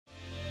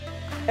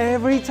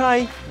Every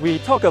time we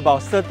talk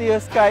about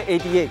Setia Sky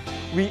 88,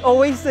 we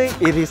always say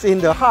it is in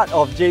the heart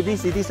of JB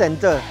City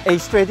Centre, a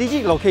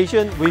strategic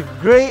location with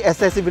great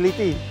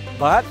accessibility.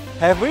 But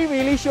have we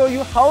really shown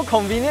you how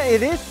convenient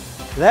it is?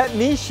 Let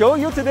me show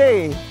you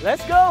today.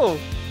 Let's go!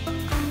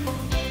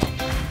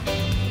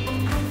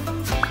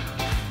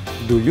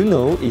 Do you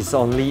know it's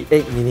only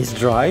 8 minutes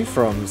drive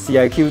from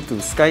CIQ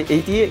to Sky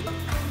 88?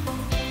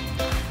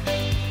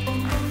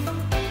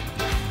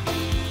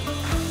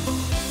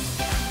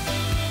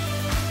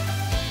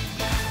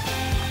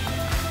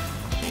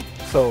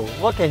 So,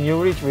 what can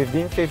you reach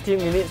within 15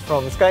 minutes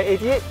from Sky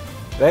 88?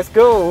 Let's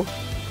go!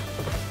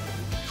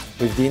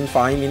 Within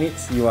 5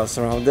 minutes, you are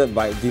surrounded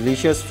by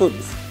delicious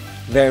foods,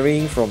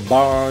 varying from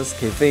bars,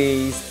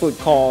 cafes, food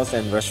courts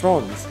and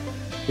restaurants.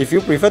 If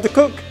you prefer to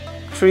cook,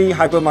 3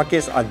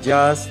 hypermarkets are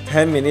just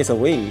 10 minutes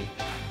away.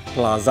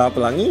 Plaza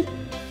Pelangi,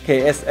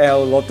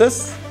 KSL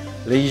Lotus,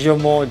 Leisure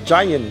Mall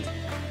Giant.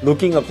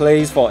 Looking a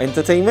place for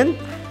entertainment,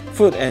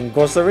 food and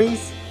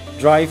groceries?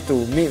 Drive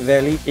to Mid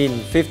Valley in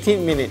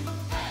 15 minutes.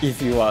 If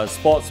you are a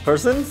sports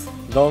person,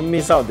 don't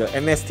miss out the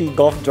MST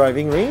Golf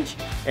Driving Range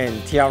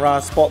and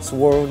Tiara Sports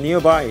World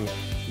nearby.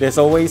 There's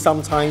always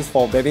some times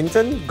for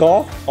badminton,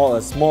 golf or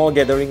a small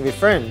gathering with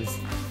friends.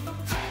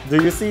 Do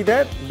you see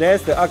that?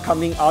 There's the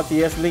upcoming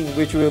RTS link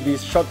which will be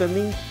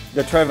shortening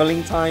the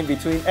travelling time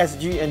between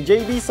SG and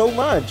JB so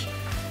much.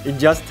 In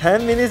just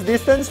 10 minutes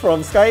distance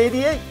from Sky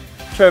 88,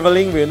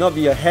 travelling will not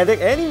be a headache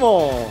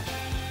anymore.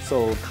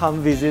 So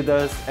come visit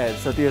us at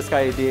Setia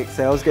Sky 88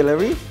 Sales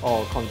Gallery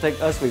or contact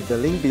us with the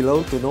link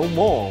below to know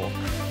more.